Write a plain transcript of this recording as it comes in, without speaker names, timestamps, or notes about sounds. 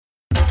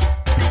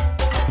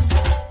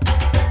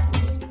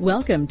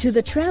Welcome to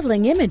the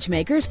Traveling Image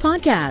Makers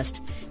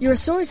podcast, your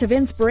source of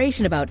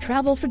inspiration about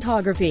travel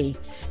photography.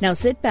 Now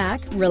sit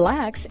back,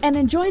 relax, and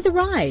enjoy the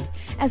ride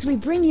as we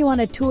bring you on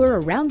a tour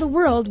around the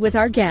world with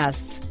our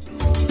guests.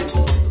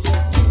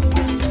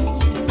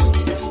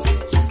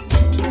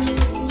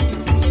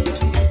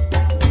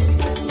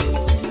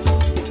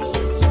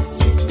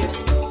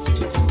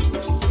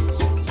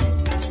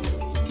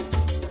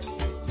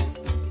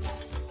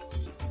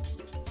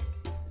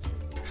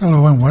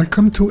 Hello and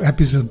welcome to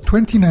episode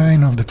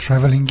 29 of the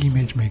Traveling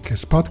Image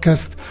Makers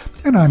podcast,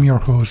 and I'm your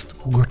host,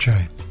 Ugo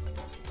Chai.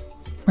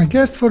 My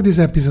guest for this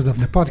episode of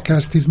the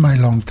podcast is my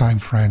longtime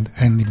friend,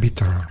 Andy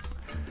Bitterer.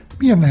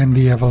 Me and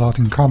Andy have a lot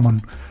in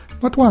common,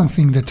 but one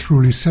thing that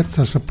truly sets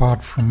us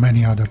apart from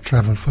many other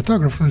travel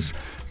photographers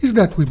is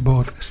that we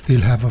both still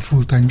have a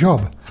full-time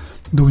job,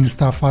 doing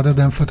stuff other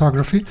than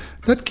photography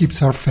that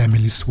keeps our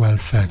families well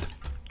fed.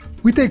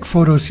 We take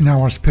photos in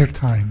our spare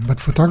time, but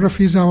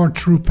photography is our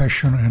true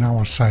passion and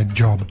our side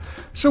job,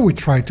 so we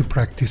try to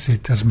practice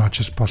it as much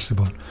as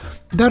possible.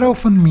 That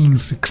often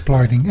means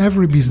exploiting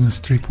every business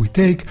trip we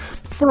take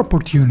for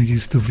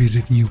opportunities to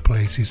visit new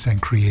places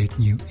and create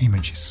new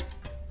images.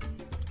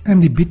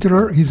 Andy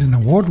Bitterer is an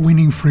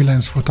award-winning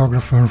freelance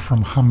photographer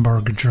from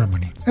Hamburg,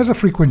 Germany. As a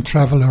frequent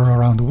traveler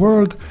around the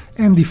world,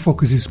 Andy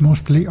focuses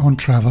mostly on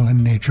travel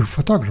and nature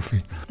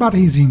photography, but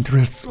his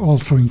interests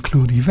also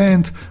include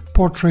event,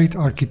 portrait,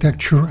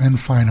 architecture, and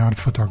fine art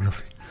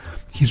photography.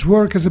 His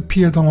work has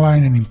appeared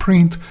online and in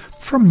print,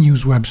 from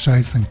news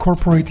websites and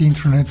corporate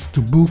intranets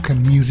to book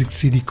and music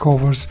CD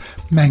covers,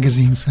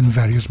 magazines, and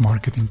various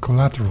marketing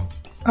collateral.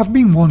 I've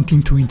been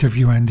wanting to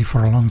interview Andy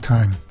for a long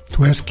time,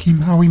 to ask him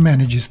how he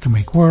manages to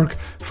make work,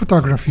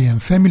 photography,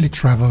 and family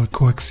travel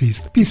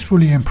coexist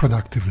peacefully and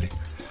productively.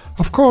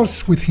 Of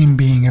course, with him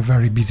being a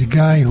very busy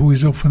guy who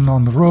is often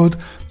on the road,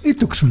 it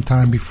took some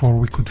time before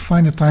we could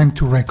find a time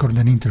to record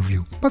an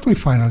interview, but we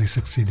finally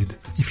succeeded.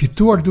 If you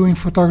too are doing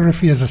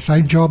photography as a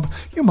side job,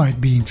 you might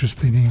be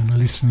interested in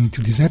listening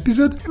to this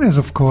episode, and as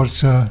of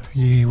course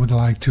you would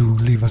like to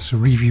leave us a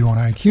review on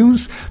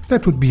iTunes,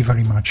 that would be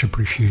very much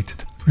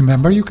appreciated.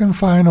 Remember, you can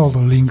find all the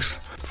links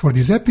for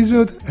this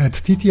episode at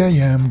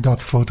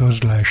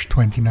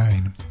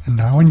ttim.photo/29. And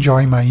now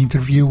enjoy my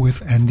interview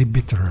with Andy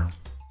Bitterer.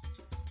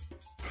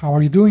 How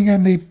are you doing,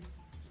 Andy?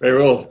 Very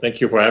well.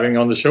 Thank you for having me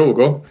on the show,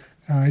 Ugo.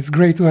 It's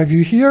great to have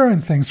you here,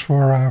 and thanks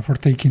for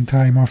taking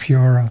time off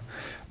your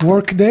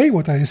work day,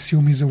 what I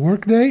assume is a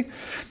work day.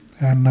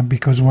 And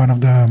because one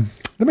of the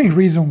main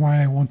reason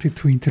why I wanted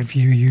to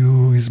interview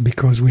you is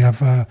because we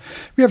have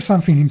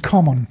something in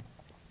common.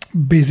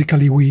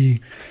 Basically, we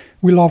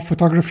love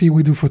photography,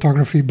 we do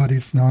photography, but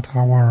it's not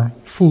our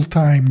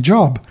full-time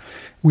job.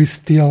 We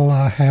still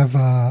have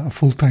a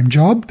full-time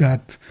job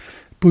that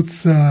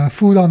puts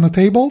food on the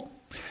table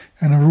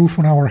and a roof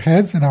on our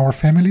heads and our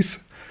families.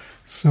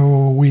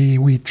 So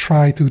we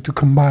try to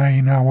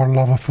combine our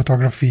love of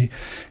photography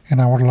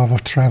and our love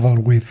of travel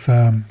with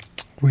a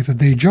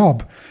day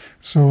job.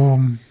 So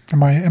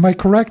am I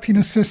correct in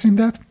assessing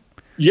that?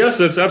 Yes,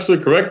 that's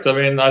absolutely correct. I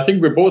mean, I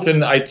think we're both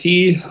in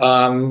IT.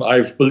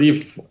 I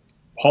believe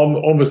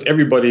almost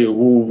everybody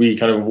who we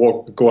kind of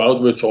go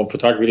out with on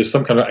photography is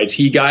some kind of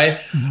IT guy.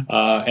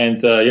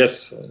 Mm-hmm.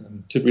 Yes,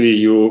 typically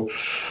you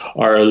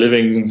are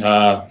living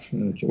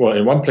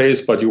in one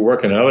place, but you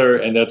work in another,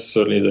 and that's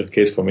certainly the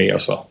case for me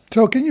as well.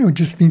 So can you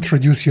just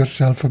introduce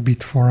yourself a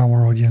bit for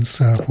our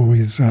audience? Who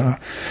is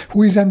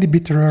Andy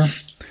Bitterer?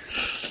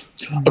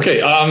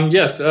 Okay,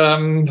 yes.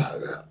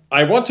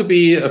 I want to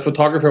be a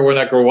photographer when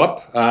I grow up,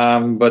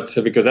 but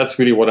because that's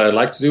really what I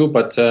like to do.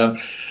 But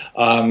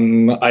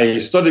I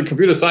studied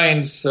computer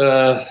science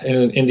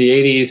in the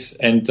 80s,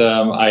 and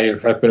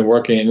I've been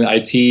working in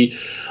IT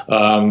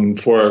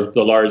for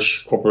the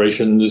large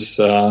corporations.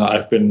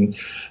 I've been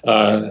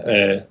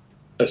a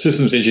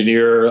systems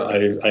engineer.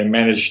 I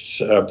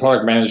managed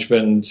product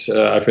management.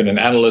 I've been an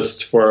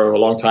analyst for a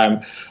long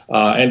time.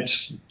 And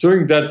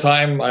during that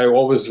time, I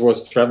always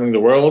was traveling the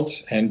world,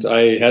 and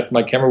I had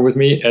my camera with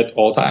me at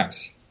all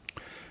times.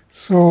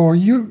 So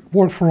you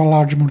work for a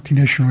large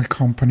multinational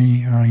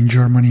company in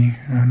Germany,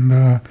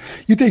 and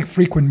you take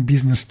frequent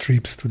business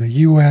trips to the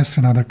US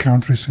and other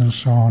countries and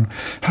so on.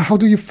 How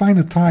do you find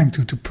the time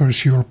to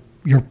pursue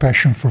your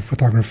passion for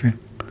photography?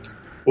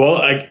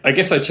 Well, I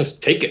guess I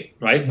just take it,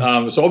 right?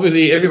 So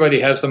obviously everybody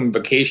has some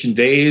vacation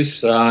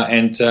days,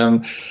 and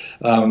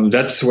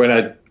that's when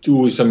I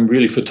do some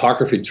really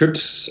photography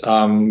trips,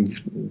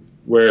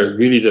 where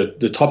really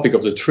the topic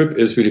of the trip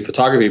is really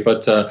photography.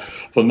 But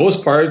for the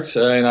most part,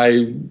 and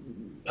I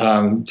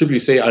typically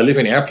say I live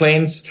in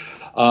airplanes,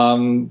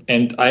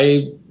 and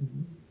I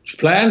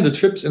plan the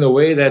trips in a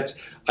way that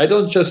I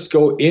don't just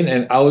go in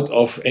and out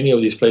of any of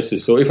these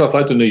places. So if I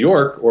fly to New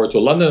York or to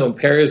London or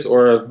Paris,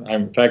 or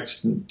in fact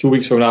 2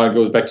 weeks from now I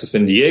go back to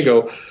San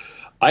Diego,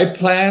 I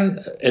plan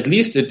at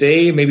least a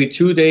day, maybe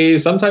 2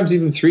 days, sometimes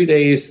even 3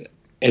 days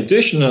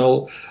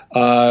additional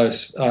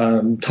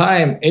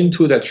time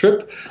into that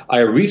trip. I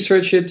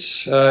research it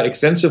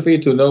extensively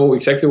to know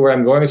exactly where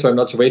I'm going, so I'm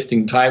not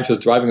wasting time just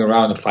driving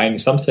around and finding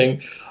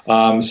something.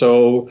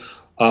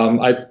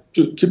 I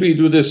typically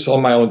do this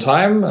on my own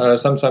time.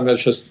 Sometimes I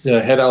just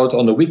head out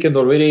on the weekend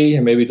already,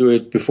 and maybe do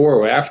it before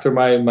or after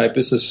my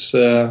business,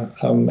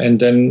 and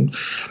then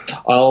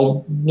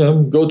I'll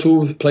go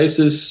to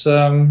places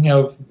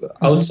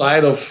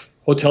outside of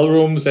hotel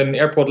rooms and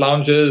airport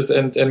lounges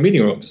and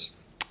meeting rooms.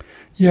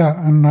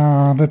 Yeah, and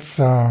that's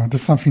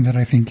something that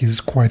I think is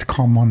quite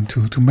common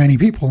to many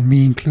people,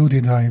 me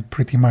included. I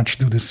pretty much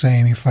do the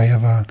same. If I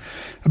have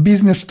a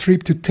business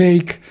trip to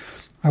take,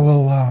 I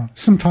will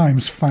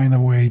sometimes find a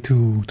way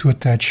to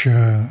attach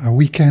a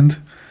weekend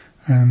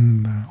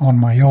and on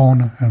my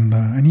own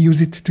and use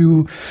it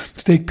to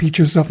take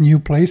pictures of new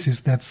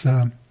places. That's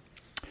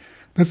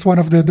one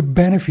of the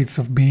benefits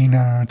of being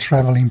a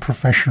traveling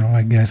professional,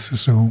 I guess.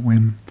 So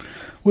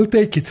we'll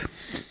take it.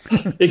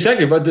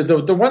 Exactly, but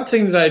the one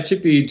thing that I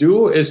typically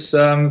do is,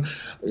 I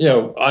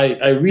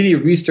really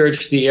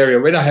research the area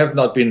when I have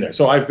not been there.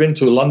 So I've been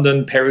to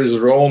London, Paris,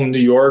 Rome, New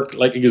York,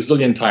 like a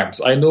gazillion times.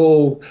 I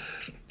know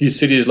these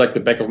cities like the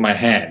back of my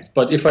hand.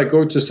 But if I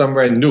go to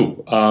somewhere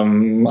new,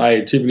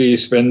 I typically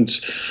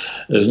spend,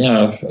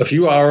 a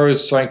few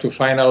hours trying to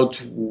find out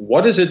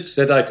what is it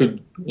that I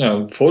could,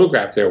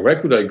 photograph there. Where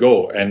could I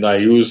go? And I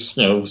use,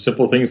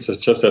 simple things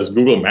such as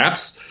Google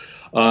Maps.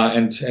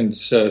 And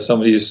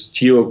some of these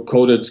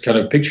geocoded kind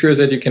of pictures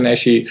that you can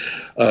actually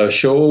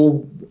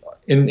show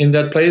in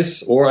that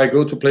place. Or I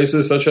go to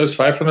places such as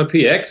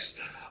 500px,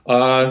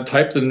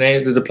 type the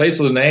name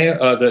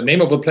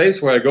of the place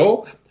where I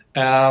go,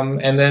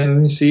 and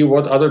then see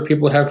what other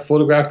people have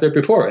photographed there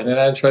before. And then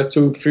I try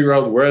to figure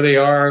out where they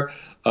are.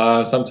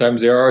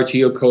 Sometimes they are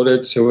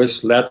geocoded, so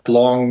it's lat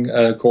long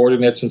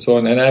coordinates and so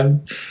on. And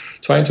I'm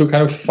trying to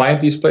kind of find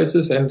these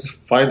places and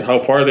find how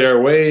far they are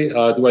away.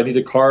 Do I need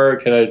a car?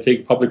 Can I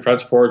take public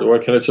transport, or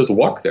can I just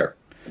walk there?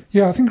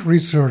 Yeah, I think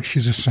research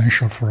is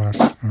essential for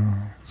us.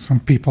 Some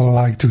people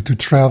like to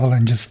travel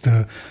and just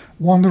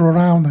wander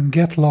around and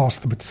get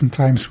lost, but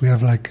sometimes we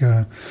have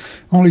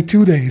only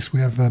 2 days. We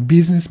have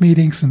business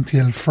meetings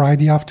until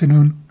Friday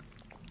afternoon,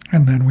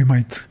 and then we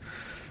might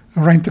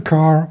rent a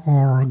car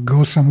or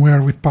go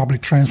somewhere with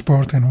public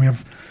transport, and we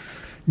have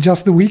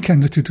just the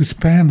weekend to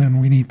spend,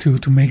 and we need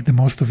to make the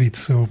most of it.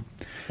 So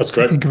that's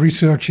great. I think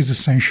research is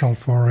essential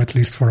at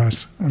least for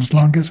us, as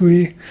long as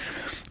we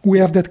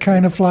have that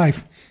kind of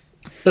life.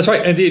 That's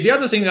right. And the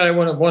other thing that I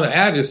want to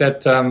add is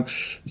that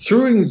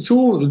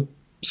through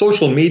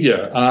social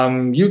media,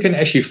 you can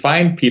actually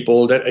find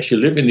people that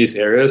actually live in these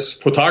areas,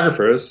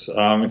 photographers.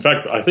 In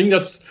fact, I think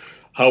that's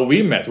how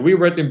we met. We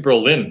met in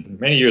Berlin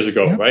many years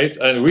ago, yeah. Right?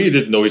 And we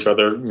didn't know each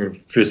other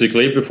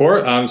physically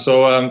before.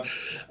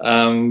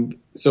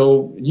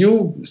 So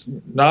you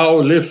now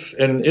live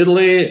in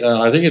Italy.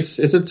 I think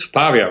is it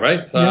Pavia,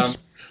 right? Yes.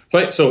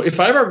 Right. So if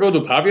I ever go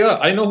to Pavia,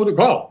 I know who to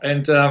call.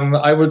 And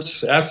I would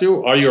ask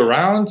you, are you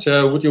around?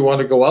 Would you want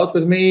to go out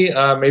with me?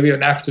 Maybe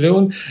an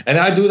afternoon? And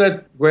I do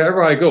that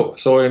wherever I go.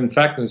 So in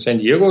fact, in San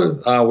Diego,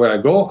 where I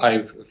go,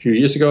 a few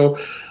years ago,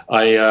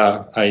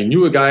 I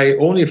knew a guy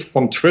only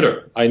from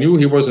Twitter. I knew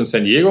he was in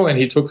San Diego, and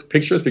he took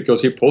pictures because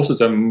he posted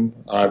them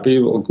on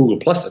Google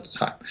Plus at the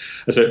time.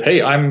 I said,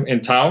 hey, I'm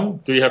in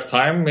town. Do you have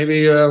time?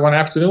 Maybe one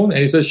afternoon?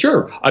 And he said,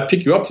 sure. I'll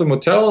pick you up from the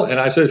hotel. And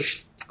I said,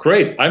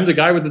 great, I'm the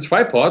guy with the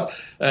tripod.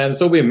 And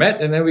so we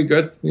met, and then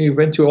we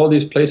went to all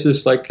these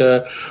places like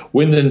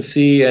Wind and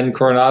Sea and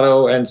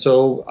Coronado. And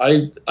so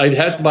I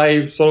had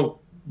my sort of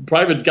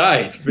private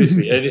guide,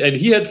 basically. and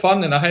he had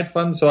fun, and I had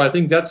fun. So I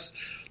think that's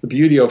the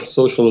beauty of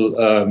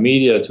social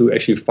media, to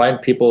actually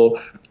find people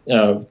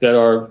that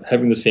are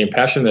having the same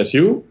passion as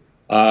you.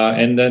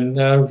 And then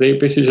they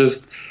basically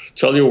just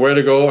tell you where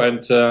to go,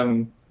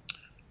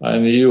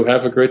 and you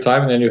have a great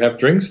time, and then you have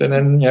drinks, and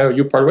then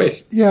you part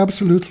ways. Yeah,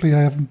 absolutely.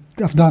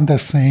 I've done the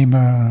same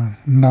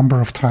number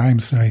of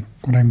times.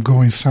 When I'm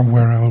going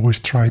somewhere, I always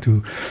try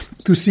to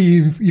see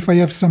if I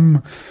have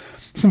some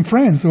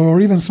friends or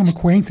even some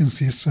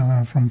acquaintances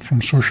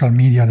from social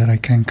media that I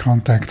can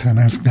contact and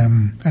ask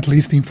them at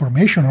least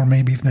information, or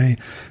maybe if they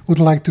would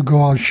like to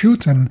go out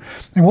shoot. And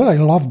what I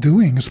love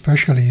doing,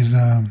 especially,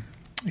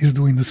 is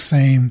doing the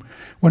same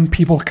when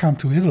people come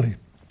to Italy.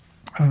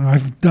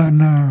 I've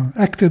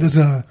acted as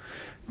a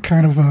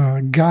kind of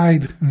a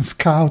guide and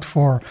scout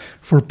for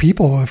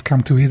people who have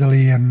come to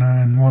Italy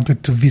and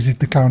wanted to visit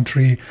the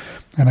country,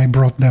 and I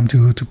brought them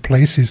to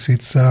places.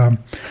 It's a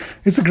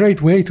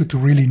great way to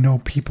really know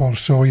people.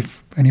 So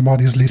if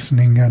anybody's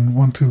listening and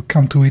want to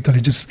come to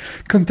Italy, just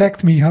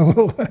contact me.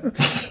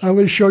 I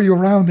will show you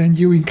around, and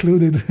you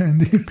included.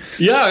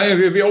 Yeah,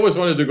 we always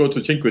wanted to go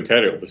to Cinque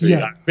Terre.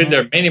 Yeah. I've been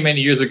there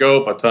many years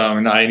ago, but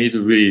I need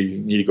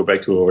to go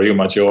back to Rio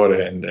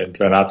Maggiore and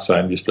Vernazza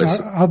and these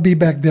places. I'll be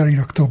back there in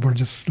October.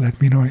 Just let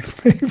me know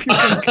if you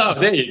can.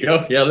 There you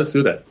go. Yeah, let's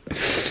do that.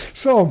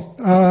 So,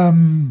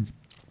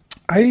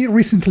 I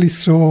recently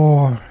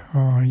saw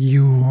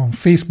you on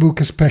Facebook,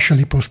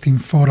 especially posting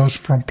photos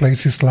from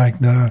places like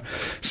the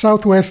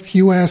Southwest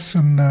US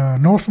and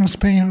northern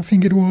Spain, I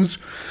think it was.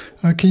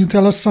 Can you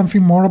tell us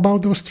something more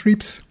about those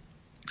trips?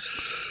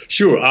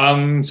 Sure.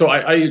 So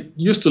I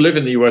used to live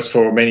in the U.S.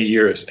 for many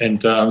years,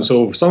 and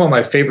so some of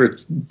my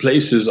favorite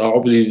places are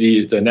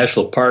obviously the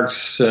national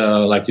parks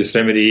like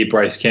Yosemite,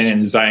 Bryce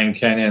Canyon, Zion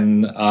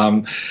Canyon,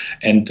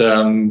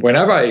 and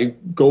whenever I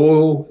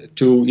go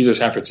to either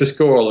San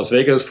Francisco or Las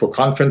Vegas for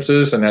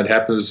conferences, and that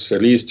happens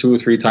at least 2 or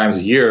 3 times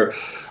a year.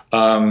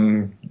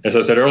 As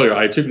I said earlier,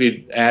 I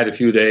typically add a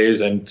few days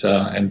and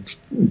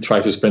try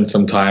to spend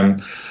some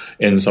time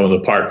in some of the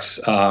parks.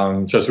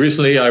 Just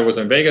recently, I was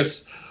in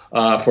Vegas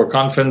for a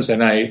conference,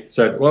 and I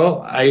said,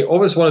 well, I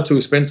always wanted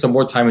to spend some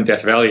more time in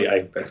Death Valley.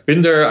 I've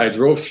been there. I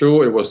drove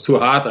through. It was too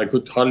hot. I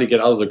could hardly get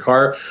out of the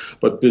car.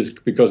 But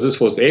because this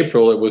was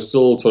April, it was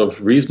still sort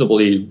of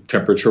reasonably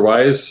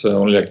temperature-wise,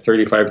 only like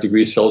 35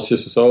 degrees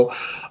Celsius or so.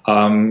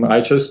 I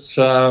just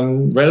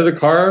rented a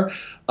car.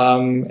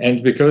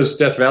 And because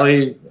Death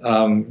Valley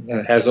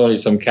has only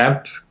some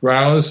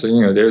campgrounds,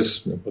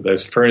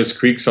 there's Furnace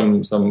Creek,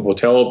 some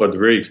hotel, but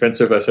very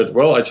expensive. I said,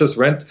 well, I just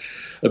rent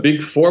a big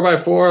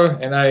 4x4,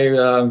 and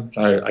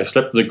I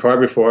slept in the car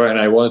before, and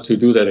I wanted to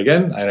do that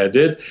again, and I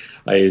did.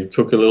 I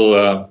took a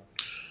little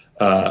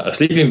a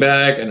sleeping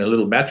bag and a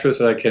little mattress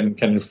that I can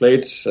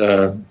inflate,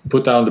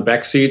 put down the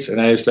back seats,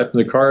 and I slept in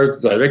the car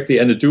directly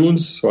in the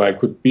dunes, so I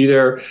could be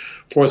there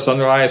for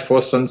sunrise,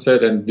 for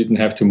sunset, and didn't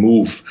have to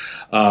move.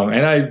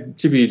 And I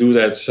typically do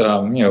that,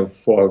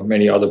 for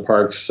many other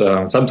parks.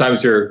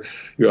 Sometimes you're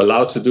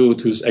allowed to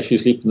actually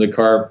sleep in the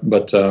car,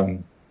 but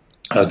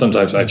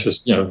sometimes I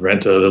just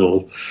rent a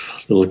little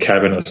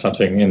cabin or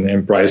something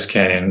in Bryce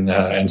Canyon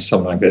and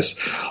something like this.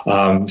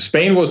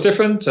 Spain was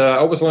different. I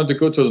always wanted to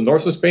go to the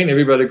north of Spain.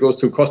 Everybody goes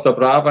to Costa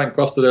Brava and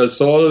Costa del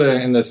Sol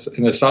in the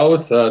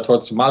south,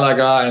 towards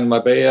Malaga and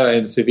Marbella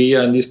and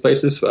Sevilla and these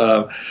places.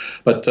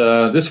 But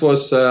this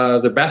was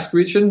the Basque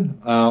region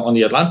on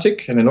the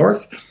Atlantic in the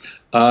north.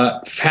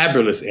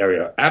 Fabulous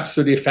area,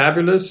 absolutely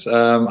fabulous.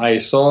 I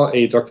saw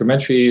a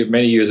documentary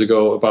many years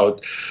ago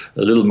about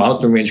a little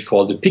mountain range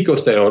called the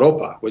Picos de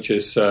Europa, which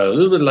is a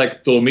little bit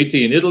like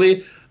Dolomiti in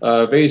Italy,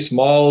 a very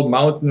small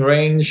mountain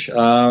range,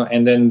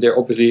 and then there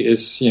obviously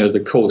is the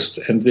coast.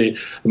 And the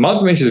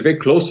mountain range is very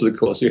close to the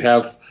coast. You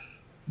have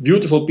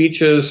beautiful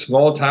beaches,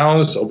 small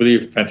towns,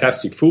 obviously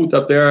fantastic food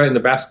up there in the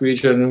Basque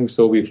region.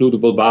 So we flew to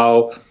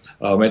Bilbao,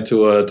 went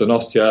to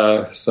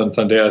Donostia,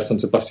 Santander, San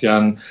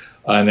Sebastian,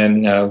 and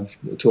then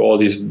to all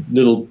these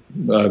little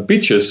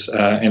beaches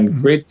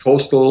and great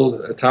coastal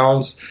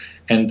towns.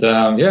 And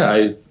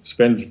I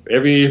spent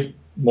every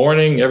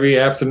morning, every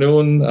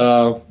afternoon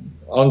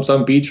on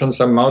some beach, on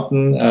some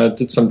mountain,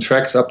 did some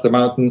treks up the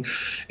mountain,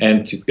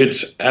 and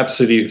it's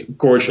absolutely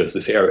gorgeous,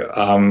 this area.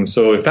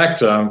 So in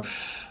fact,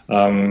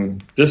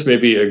 this may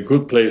be a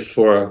good place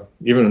for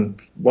even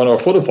one of our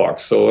photo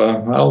walks. So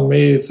I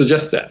may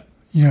suggest that.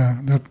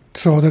 Yeah,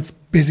 so that's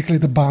basically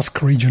the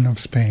Basque region of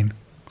Spain.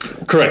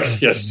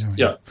 Correct. Yes.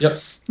 Yeah.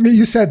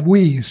 You said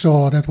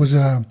so that was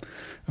a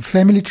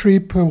family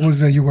trip.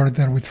 You were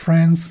there with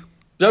friends?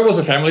 That was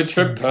a family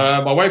trip.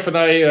 My wife and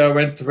I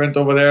went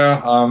over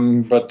there,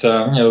 but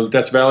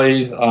Death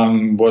Valley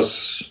was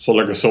sort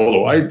of like a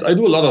solo. I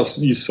do a lot of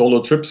these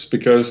solo trips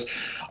because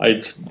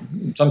I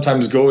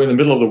sometimes go in the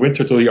middle of the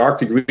winter to the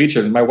Arctic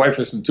region. My wife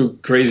isn't too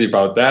crazy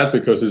about that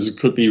because it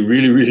could be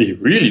really, really,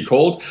 really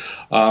cold.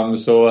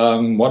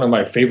 So one of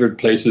my favorite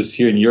places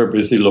here in Europe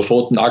is the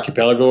Lofoten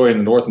archipelago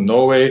in northern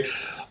Norway.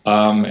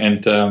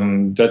 And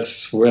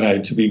that's when I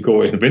typically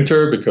go in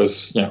winter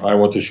because I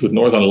want to shoot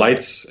northern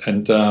lights.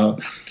 And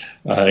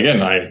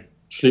again, I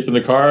sleep in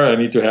the car. I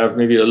need to have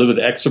maybe a little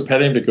bit extra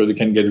padding because it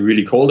can get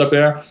really cold up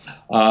there.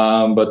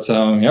 But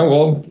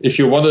if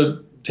you want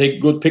to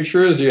take good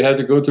pictures, you have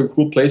to go to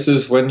cool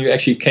places when you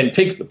actually can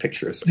take the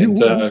pictures.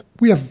 And,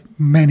 we have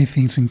many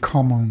things in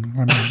common.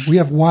 I mean, we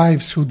have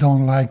wives who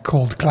don't like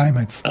cold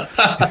climates.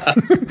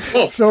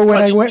 So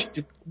when I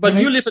went... But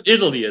you live in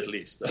Italy, at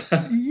least.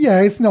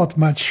 Yeah, it's not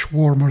much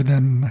warmer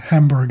than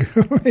Hamburg.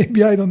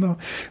 Maybe, I don't know.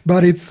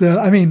 But it's,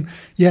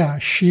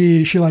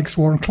 she likes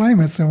warm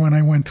climates. And when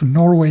I went to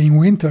Norway in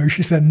winter,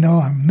 she said,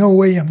 no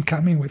way I'm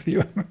coming with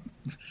you.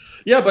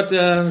 Yeah, but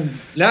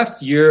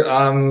last year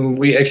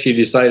we actually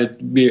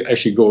decided we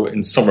actually go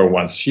in summer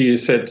once. She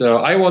said,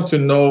 I want to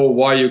know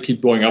why you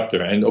keep going up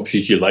there. And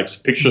obviously she likes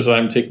the pictures that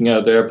I'm taking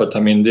out there. But I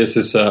mean, this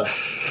is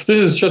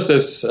just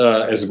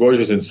as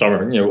gorgeous in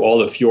summer. All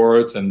the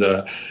fjords and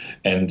the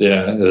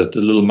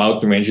little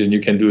mountain ranges, and you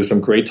can do some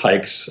great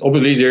hikes.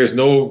 Obviously, there's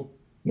no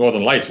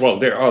northern lights. Well,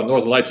 there are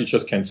northern lights. You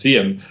just can't see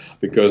them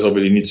because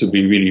obviously it needs to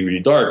be really, really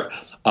dark.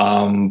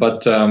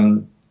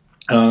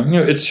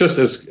 It's just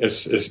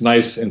as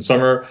nice in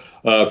summer.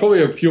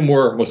 Probably a few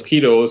more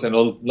mosquitoes and a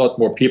lot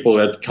more people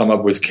that come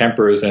up with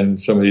campers and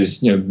some of these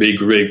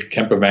big rig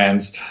camper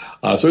vans.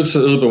 So it's a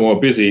little bit more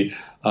busy.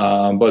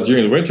 But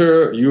during the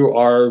winter, you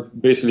are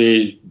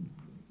basically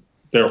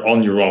there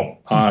on your own.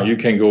 You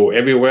can go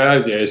everywhere.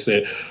 There's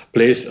a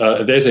place.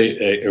 There's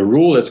a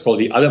rule that's called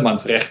the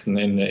Allemansrechten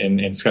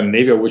in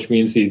Scandinavia, which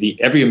means the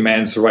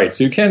everyman's right.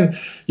 So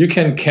you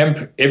can camp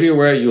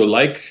everywhere you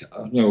like,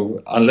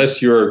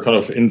 unless you're kind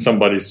of in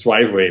somebody's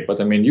driveway. But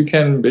I mean, you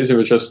can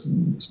basically just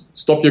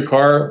stop your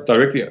car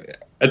directly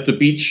at the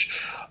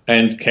beach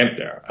and camp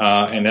there.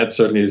 And that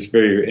certainly is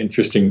very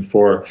interesting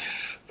for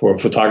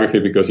photography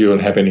because you don't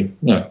have any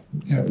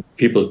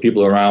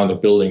people around or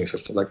buildings or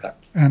stuff like that.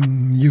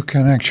 And you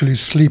can actually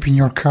sleep in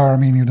your car. I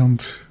mean, you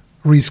don't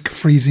risk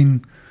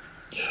freezing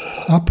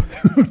up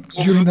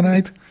during the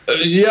night.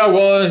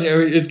 Well,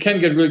 it can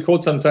get really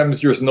cold.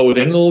 Sometimes you're snowed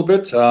in a little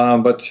bit,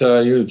 but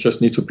you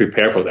just need to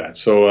prepare for that.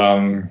 So,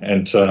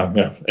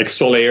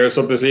 extra layers,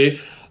 obviously.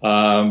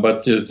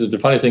 But the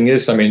funny thing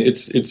is, I mean,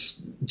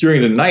 it's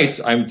during the night.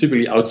 I'm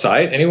typically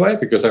outside anyway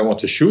because I want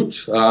to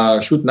shoot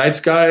night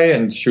sky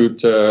and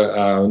shoot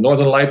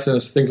northern lights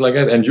and things like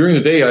that. And during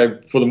the day,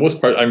 for the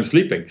most part, I'm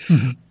sleeping.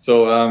 Mm-hmm.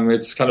 So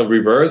it's kind of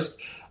reversed.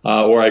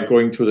 Or I'm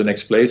going to the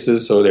next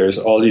places. So there's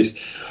all these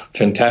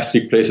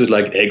fantastic places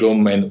like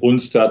Eggum and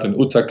Unstad and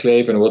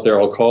Utterkleef and what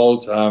they're all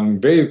called.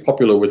 Very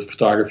popular with the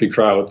photography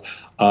crowd.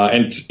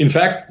 And in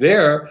fact,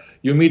 there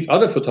you meet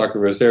other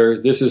photographers.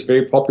 This is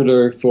very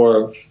popular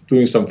for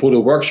doing some photo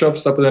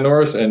workshops up in the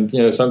north. And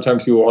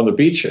sometimes you're on the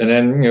beach, and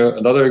then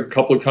another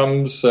couple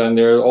comes, and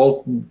they're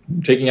all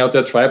taking out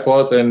their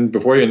tripods. And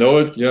before you know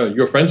it,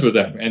 you're friends with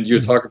them, and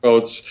you talk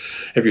about,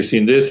 have you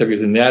seen this? Have you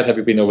seen that? Have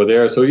you been over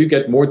there? So you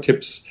get more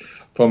tips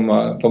from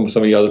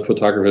some of the other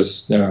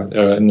photographers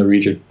in the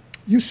region.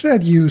 You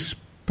said you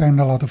spend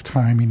a lot of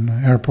time in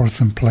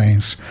airports and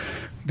planes.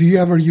 Do you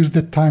ever use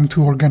that time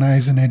to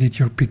organize and edit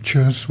your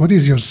pictures? What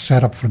is your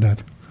setup for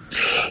that?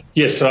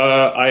 Yes,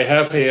 I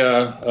have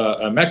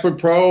a MacBook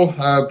Pro,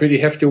 a pretty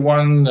hefty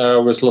one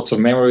with lots of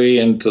memory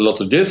and lots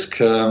of disk.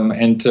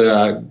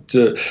 The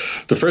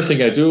first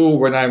thing I do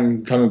when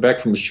I'm coming back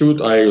from a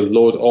shoot, I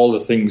load all the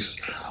things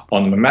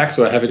on the Mac,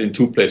 so I have it in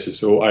two places.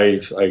 So I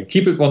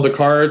keep it on the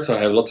cards. I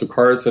have lots of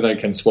cards that I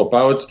can swap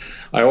out.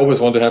 I always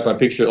want to have my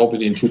picture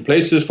open in two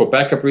places for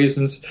backup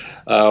reasons.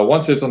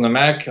 Once it's on the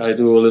Mac, I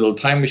do a little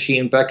time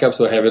machine backup,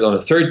 so I have it on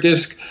a third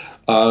disk.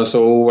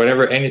 So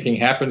whenever anything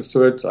happens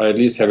to it, I at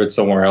least have it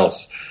somewhere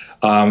else.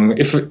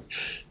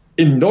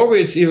 In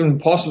Norway, it's even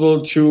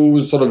possible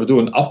to sort of do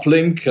an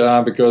uplink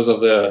because of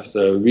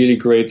the really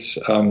great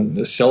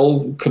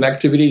cell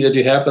connectivity that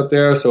you have up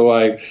there. So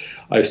I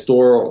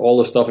store all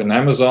the stuff in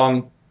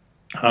Amazon,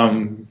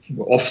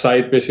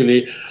 off-site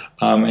basically,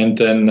 and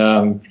then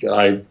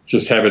I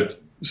just have it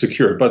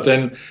secured. But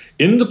then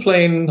in the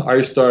plane,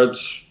 I start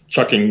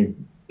chucking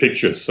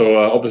pictures. So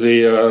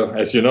obviously,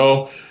 as you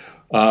know,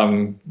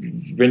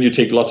 when you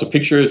take lots of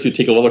pictures, you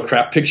take a lot of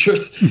crap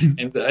pictures,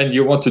 and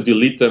you want to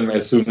delete them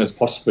as soon as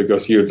possible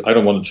because I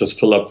don't want to just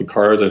fill up the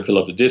card and fill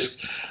up the disk.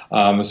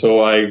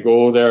 So I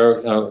go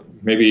there,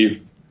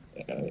 maybe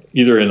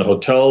either in a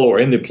hotel or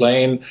in the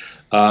plane.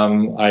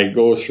 I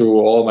go through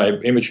all my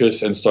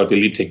images and start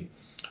deleting.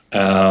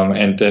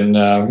 And then,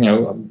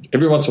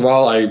 every once in a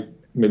while, I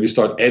maybe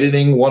start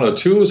editing one or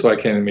two so I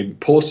can maybe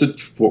post it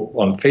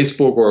on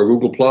Facebook or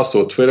Google Plus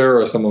or Twitter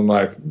or some of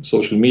my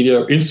social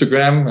media.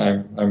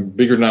 Instagram, I'm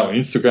bigger now on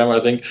Instagram, I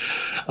think.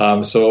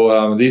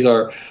 So these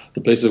are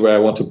the places where I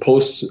want to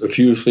post a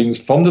few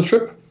things from the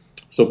trip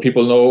so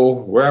people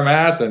know where I'm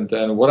at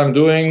and what I'm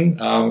doing.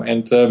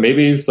 And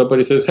maybe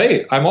somebody says,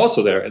 hey, I'm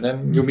also there. And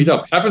then you meet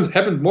up.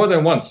 Happened more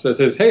than once. That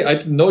says, hey, I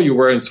didn't know you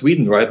were in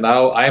Sweden right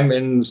now. I'm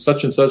in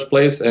such and such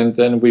place. And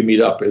then we meet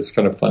up. It's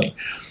kind of funny.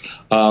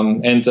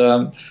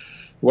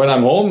 When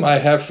I'm home, I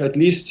have at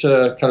least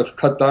kind of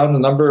cut down the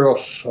number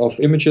of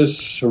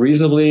images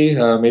reasonably.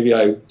 Maybe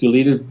I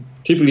deleted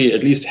typically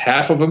at least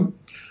half of them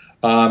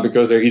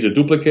because they're either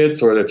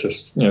duplicates or they're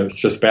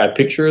just bad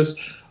pictures.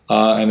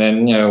 And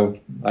then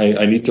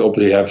I need to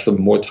obviously have some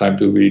more time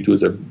to really do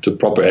the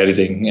proper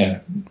editing.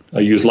 Yeah. I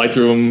use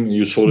Lightroom,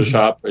 use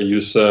Photoshop. I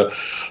use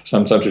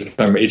sometimes if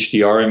I'm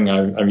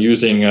HDRing, I'm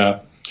using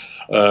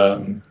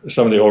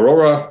some of the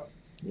Aurora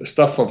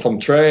stuff from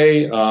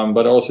Trey,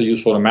 but I also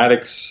use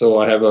Photomatix, so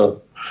I have a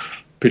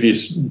pretty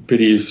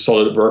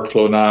solid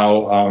workflow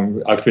now.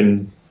 I've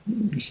been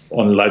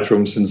on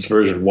Lightroom since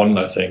version 1,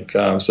 I think,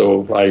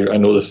 so I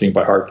know this thing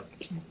by heart.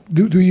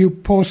 Do you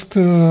post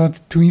to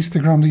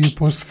Instagram? Do you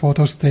post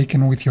photos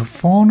taken with your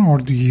phone, or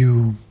do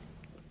you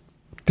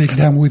take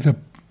them with a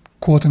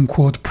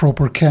quote-unquote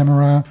proper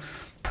camera,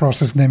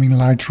 process them in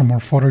Lightroom or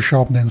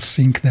Photoshop, then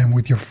sync them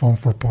with your phone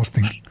for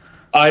posting?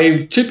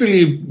 I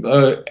typically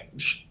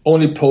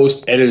only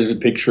post edited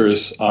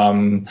pictures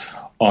on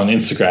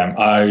Instagram.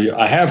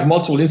 I have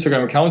multiple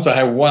Instagram accounts. I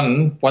have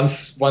one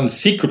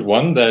secret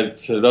one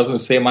that doesn't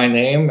say my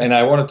name, and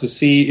I wanted to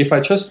see if I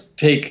just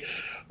take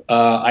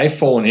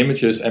iPhone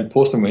images and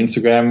post them on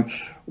Instagram.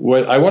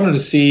 What I wanted to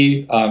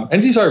see,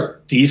 and these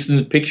are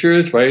decent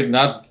pictures, right?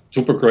 Not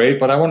super great,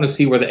 but I want to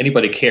see whether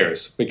anybody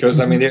cares. Because,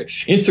 I mean,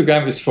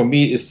 Instagram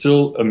is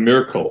still a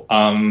miracle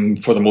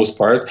for the most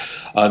part.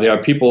 There are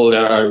people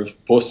that are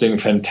posting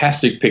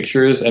fantastic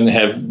pictures and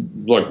have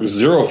like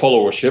zero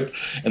followership.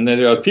 And then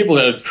there are people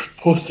that are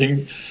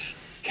posting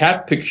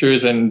cat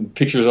pictures and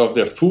pictures of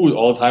their food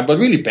all the time, but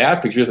really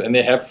bad pictures, and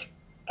they have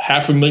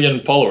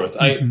 500,000 followers.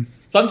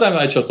 Sometimes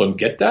I just don't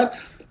get that.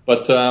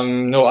 But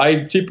no,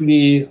 I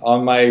typically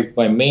on my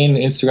main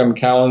Instagram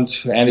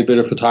account, Andy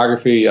Bitter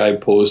Photography, I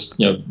post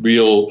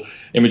real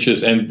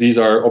images, and these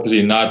are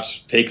obviously not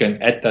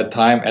taken at that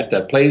time at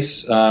that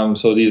place.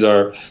 So these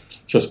are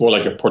just more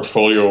like a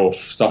portfolio of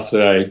stuff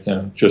that I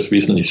just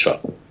recently shot.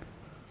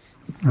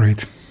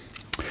 Great.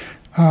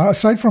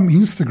 Aside from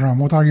Instagram,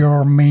 what are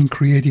your main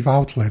creative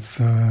outlets?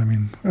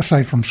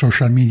 Aside from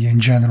social media in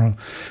general,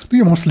 do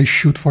you mostly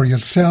shoot for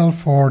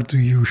yourself, or do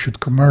you shoot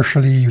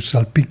commercially? You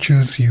sell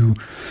pictures? You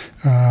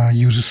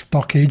use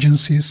stock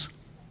agencies?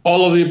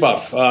 All of the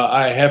above.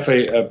 I have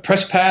a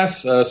press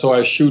pass, so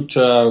I shoot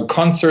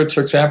concerts,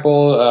 for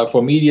example,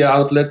 for media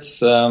outlets.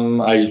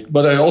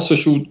 But I also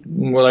shoot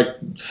more like,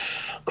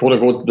 quote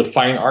unquote, the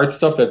fine art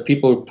stuff that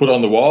people put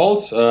on the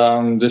walls.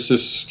 This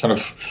is kind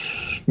of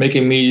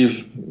making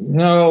me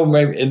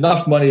maybe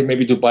enough money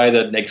maybe to buy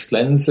that next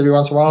lens every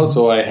once in a while.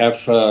 So I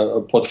have a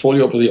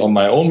portfolio on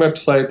my own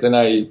website, and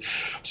I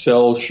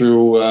sell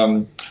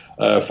through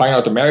Fine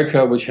Art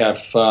America, which have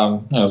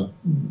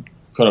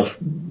kind of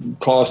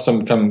cost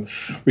some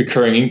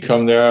recurring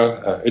income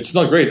there. It's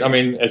not great. I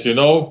mean, as you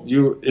know,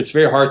 it's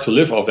very hard to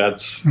live off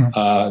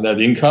that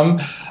income.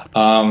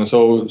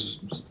 So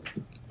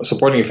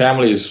supporting a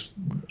family is,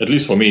 at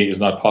least for me, is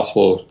not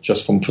possible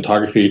just from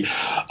photography.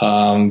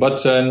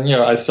 But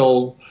I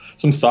sell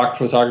some stock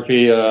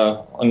photography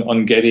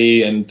on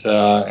Getty and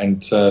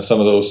some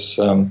of those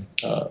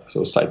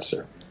sites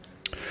there.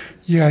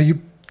 Yeah,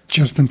 you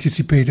just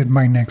anticipated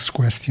my next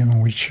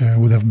question, which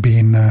would have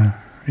been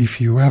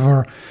if you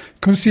ever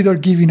consider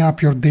giving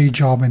up your day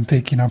job and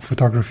taking up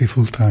photography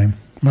full time.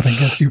 But I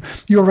guess you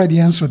already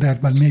answered that,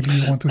 but maybe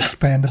you want to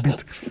expand a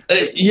bit.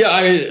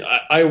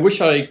 I wish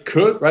I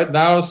could right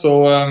now.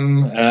 So,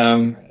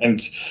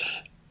 and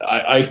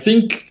I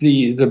think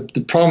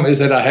the problem is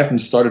that I haven't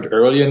started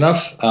early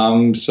enough.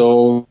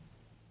 So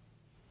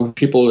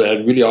people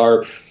that really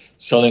are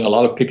selling a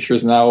lot of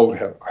pictures now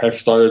have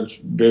started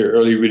very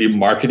early really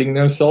marketing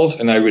themselves,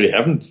 and I really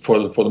haven't. For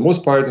the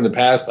most part, in the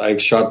past, I've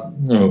shot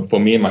for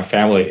me and my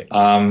family,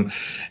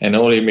 and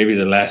only maybe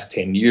the last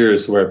 10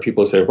 years where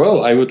people say,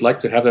 well, I would like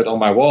to have that on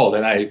my wall.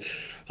 And I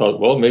thought,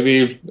 well,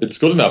 maybe it's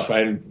good enough.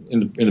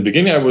 In the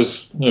beginning, I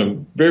was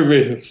very,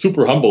 very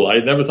super humble. I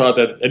never thought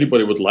that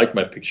anybody would like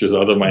my pictures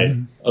other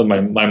than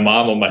my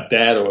mom or my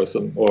dad or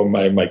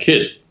my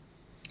kid.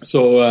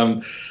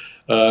 So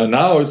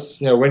now it's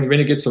when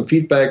you get some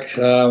feedback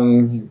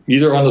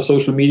either on the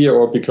social media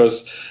or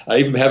because I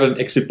even have an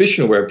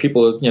exhibition where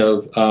people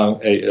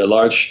a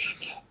large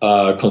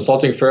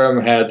consulting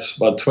firm had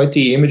about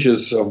 20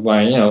 images of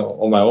my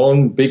on my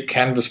own, big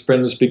canvas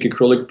prints, big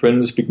acrylic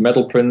prints, big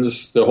metal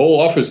prints. The whole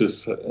office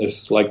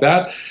is like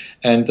that,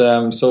 and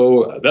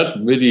so that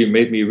really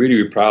made me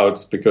really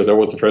proud because that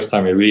was the first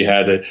time I really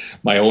had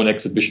my own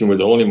exhibition with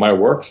only my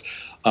works.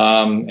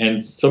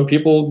 And some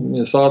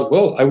people thought,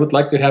 well, I would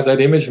like to have that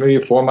image maybe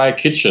for my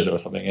kitchen or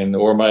something,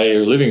 or my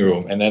living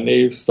room. And then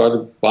they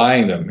started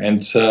buying them.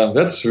 And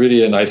that's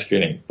really a nice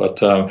feeling.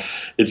 But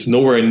it's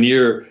nowhere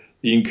near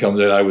the income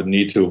that I would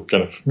need to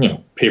kind of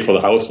pay for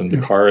the house and the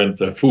car and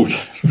the food.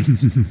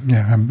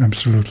 Yeah,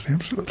 absolutely.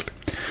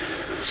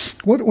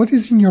 What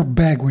is in your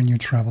bag when you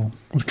travel?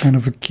 What kind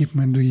of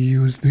equipment do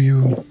you use? Do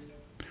you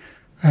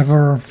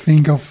ever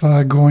think of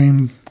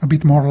going a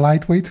bit more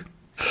lightweight?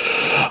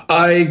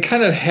 I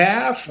kind of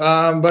have,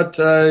 but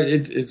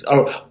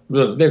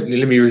let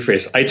me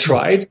rephrase. I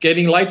tried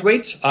getting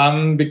lightweight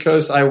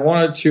because I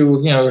wanted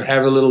to,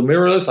 have a little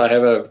mirrorless. I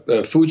have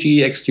a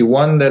Fuji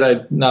X-T1 that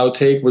I now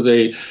take with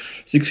a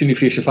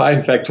 16-55.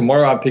 In fact,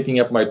 tomorrow I'm picking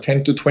up my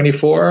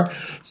 10-24.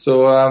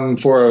 So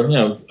for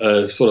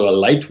sort of a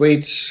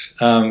lightweight,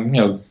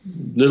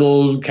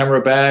 little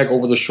camera bag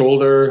over the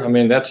shoulder. I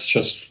mean, that's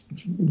just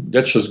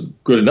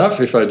good enough.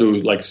 If I do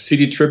like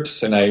city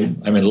trips and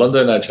I'm in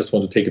London, I just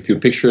want to take a few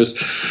pictures.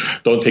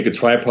 Don't take a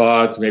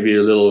tripod, maybe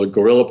a little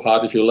gorilla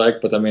pod if you like.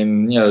 But I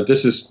mean,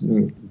 this is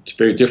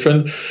very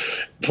different.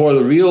 For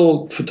the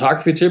real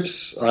photography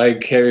tips, I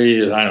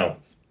carry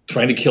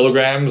 20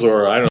 kilograms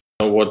or I don't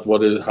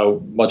know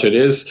how much it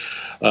is.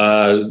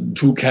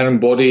 2 Canon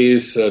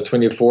bodies,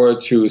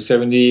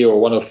 24-70 or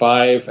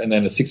 105, and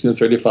then a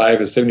 16-35,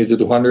 a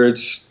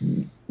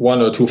 70-200,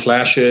 1 or 2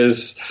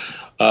 flashes.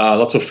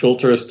 Lots of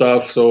filter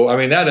stuff. So, I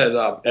mean, that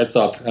adds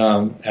up.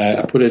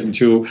 I put it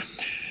into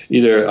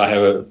either I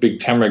have a big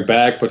Tamrac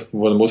bag, but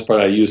for the most part,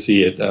 I use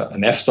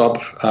an f-stop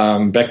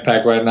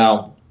backpack right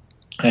now.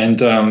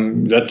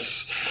 And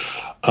that's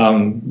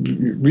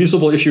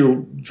reasonable if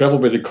you travel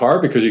with a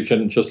car because you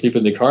can just leave it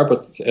in the car.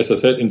 But as I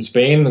said, in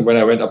Spain, when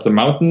I went up the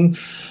mountain,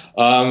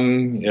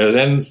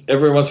 then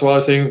every once in a while I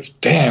saying,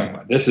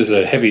 damn, this is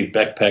a heavy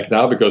backpack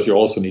now because you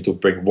also need to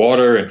bring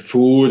water and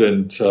food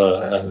and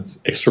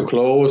extra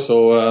clothes.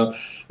 So,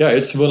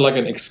 it's more like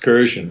an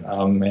excursion.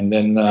 And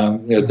then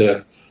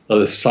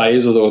the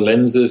size of the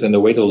lenses and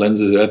the weight of the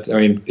lenses,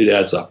 it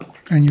adds up.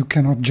 And you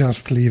cannot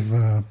just leave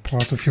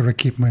part of your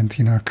equipment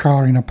in a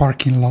car in a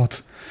parking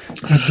lot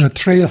at the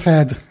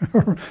trailhead.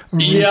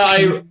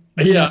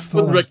 Yeah, I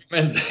wouldn't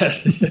recommend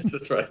that. Yes,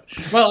 that's right.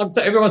 Well,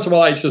 every once in a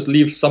while, I just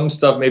leave some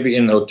stuff maybe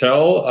in a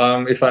hotel.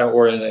 If I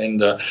or in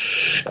the,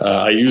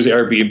 I use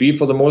Airbnb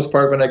for the most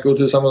part when I go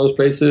to some of those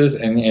places,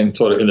 and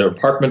sort of in the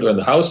apartment or in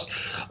the house.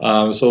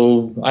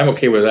 So I'm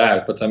okay with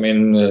that. But I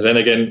mean, then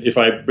again, if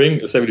I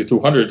bring a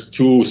 7200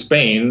 to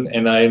Spain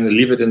and I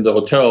leave it in the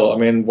hotel, I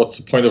mean, what's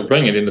the point of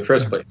bringing it in the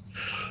first place?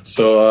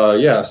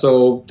 So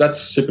so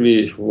that's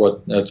typically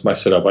that's my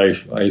setup.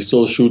 I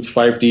still shoot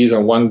 5Ds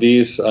and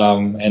 1Ds,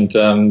 and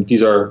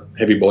these are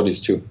heavy bodies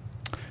too.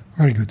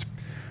 Very good.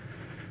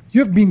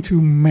 You have been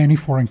to many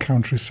foreign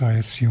countries, I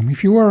assume.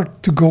 If you were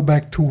to go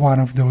back to one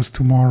of those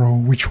tomorrow,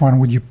 which one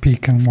would you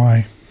pick and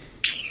why?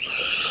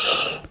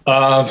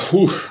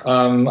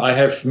 I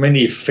have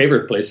many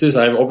favorite places.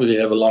 I obviously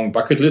have a long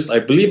bucket list. I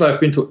believe I've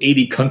been to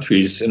 80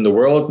 countries in the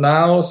world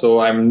now, so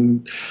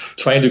I'm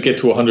trying to get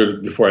to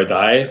 100 before I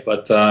die.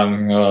 But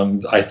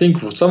I think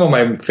some of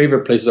my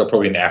favorite places are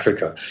probably in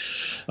Africa.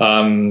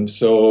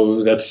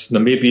 So that's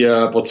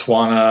Namibia,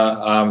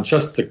 Botswana,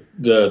 just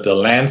the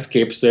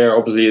landscapes there.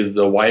 Obviously,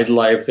 the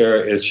wildlife there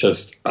is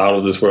just out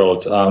of this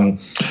world.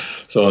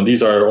 So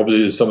these are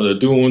obviously some of the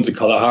dunes, the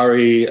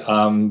Kalahari,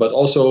 but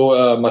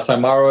also Masai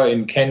Mara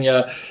in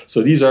Kenya.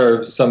 So these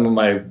are some of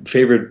my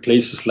favorite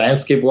places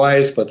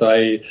landscape-wise. But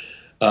I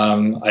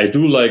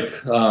do like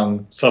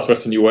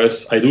southwestern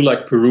U.S. I do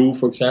like Peru,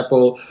 for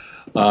example.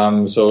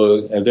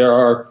 So there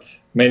are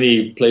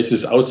many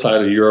places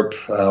outside of Europe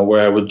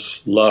where I would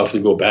love to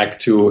go back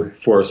to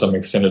for some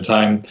extended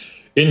time.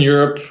 In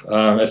Europe,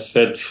 as I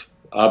said,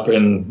 up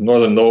in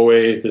northern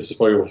Norway, this is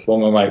probably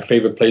one of my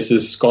favorite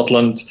places,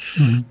 Scotland,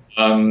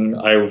 and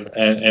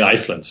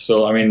Iceland.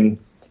 So, I mean,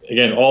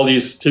 again, all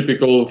these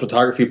typical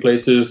photography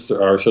places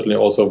are certainly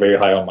also very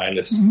high on my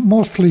list.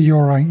 Mostly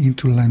you're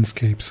into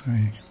landscapes.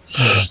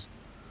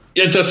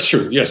 Yeah, that's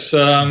true. Yes.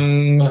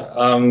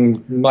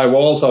 My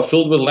walls are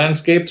filled with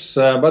landscapes,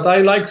 but I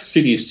like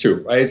cities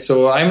too, right?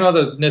 So I'm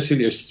not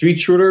necessarily a street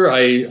shooter.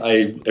 I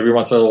every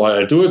once in a while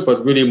I do it,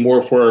 but really more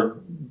for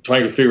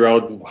trying to figure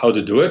out how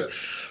to do it.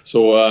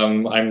 So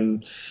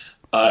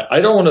I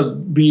don't want to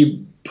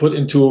be put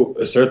into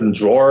a certain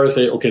drawer,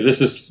 say, okay, this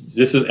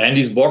is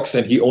Andy's box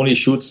and he only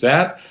shoots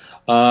that.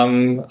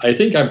 I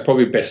think I'm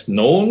probably best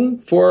known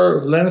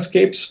for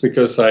landscapes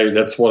because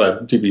that's what I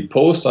typically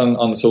post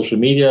on social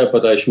media,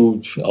 but I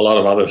shoot a lot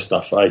of other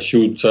stuff. I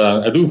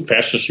do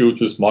fashion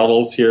shoots with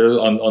models here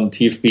on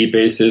TFB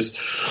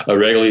basis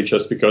regularly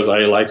just because I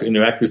like to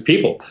interact with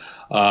people.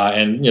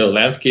 And,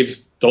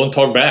 landscapes don't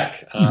talk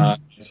back.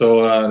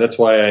 So that's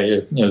why I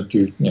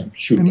do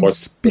shoot. And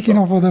speaking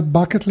of the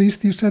bucket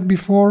list you said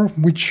before,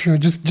 which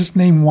just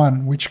name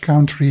one, which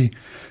country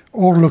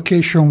or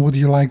location would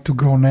you like to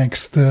go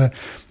next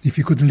if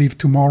you could leave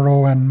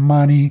tomorrow and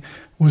money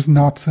was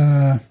not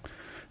an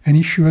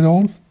issue at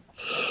all?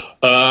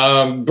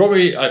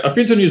 Probably, I've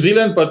been to New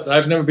Zealand, but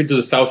I've never been to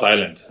the South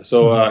Island.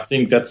 So I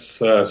think that's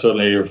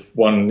certainly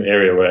one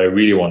area where I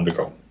really want to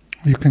go.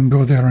 You can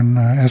go there and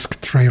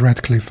ask Trey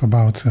Ratcliffe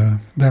about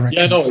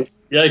directions.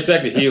 Yeah,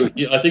 exactly.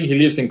 I think he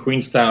lives in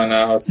Queenstown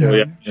now.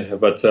 So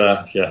but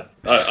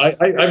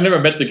I've never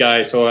met the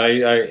guy, so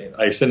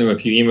I sent him a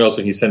few emails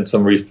and he sent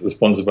some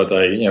responses, but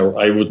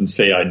I wouldn't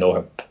say I know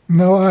him.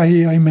 No,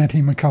 I met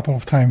him a couple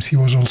of times. He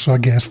was also a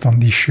guest on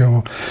this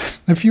show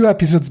a few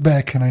episodes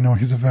back, and I know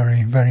he's a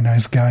very, very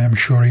nice guy. I'm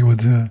sure he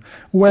would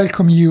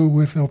welcome you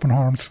with open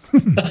arms.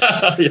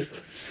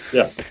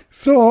 Yeah.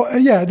 So,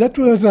 that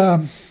was a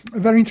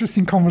very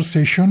interesting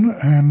conversation,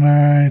 and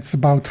it's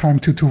about time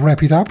to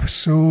wrap it up.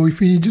 So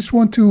if we just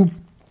want to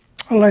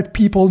let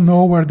people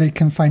know where they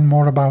can find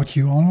more about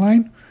you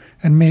online,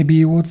 and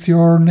maybe what's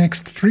your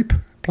next trip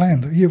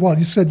planned? You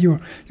said you're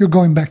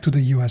going back to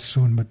the U.S.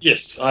 soon, but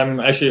yes, I'm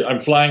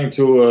flying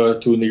to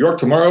New York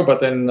tomorrow,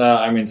 but then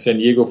I'm in San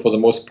Diego for the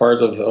most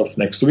part of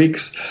next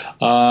week's.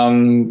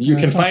 You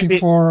can find me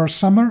for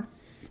summer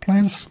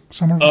plans,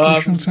 summer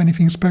vacations,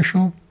 anything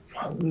special?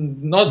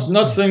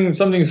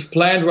 Something's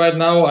planned right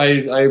now.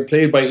 I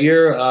play it by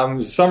ear.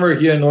 Summer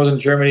here in northern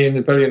Germany, and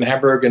particularly in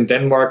Hamburg and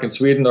Denmark and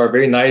Sweden are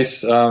very nice.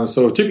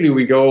 So typically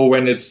we go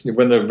when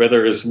the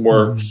weather is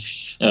more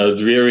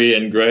dreary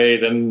and gray.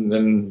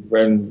 Then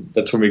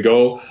that's when we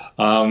go.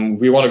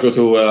 We want to go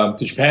to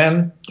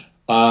Japan.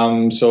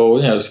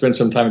 So spend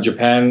some time in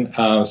Japan.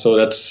 So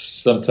that's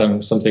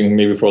something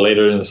maybe for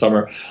later in the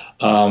summer.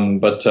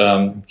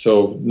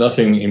 So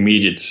nothing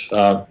immediate.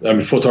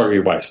 Photography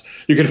wise,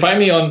 you can find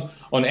me on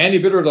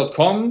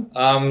andybitter.com.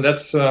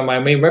 That's my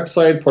main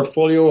website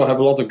portfolio. I have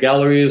a lot of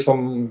galleries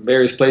from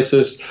various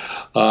places.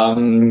 I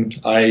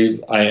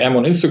am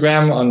on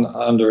Instagram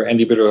under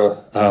Andy Bitter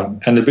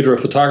and the Bitter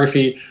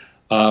Photography.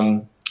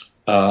 I'm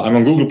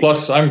on Google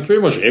Plus. I'm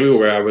pretty much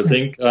everywhere, I would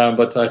think.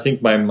 But I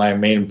think my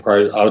main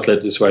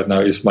outlet is right now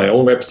is my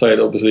own website,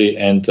 obviously,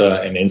 and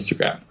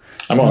Instagram.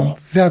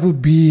 That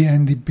would be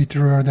Andy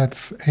Bitterer.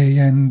 That's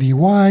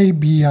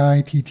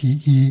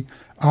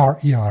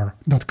ANDYBITTERER.com.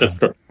 That's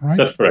correct. Right?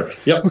 That's correct.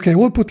 Yep. Okay,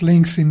 we'll put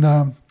links in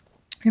the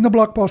in the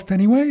blog post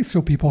anyway,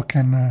 so people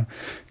can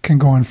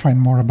go and find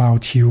more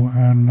about you.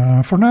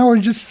 And for now, I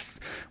just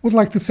would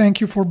like to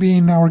thank you for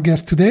being our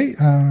guest today.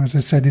 As I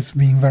said, it's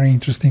been very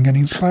interesting and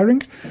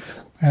inspiring.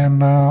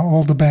 And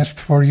all the best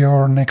for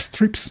your next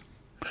trips.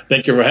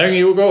 Thank you for having me,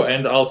 Hugo,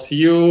 and I'll see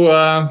you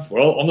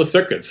on the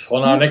circuits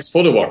on our next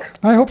photo walk.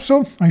 I hope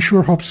so. I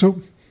sure hope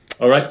so.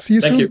 All right. See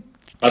you soon. Thank you.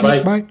 Bye-bye.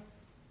 Cheers, bye.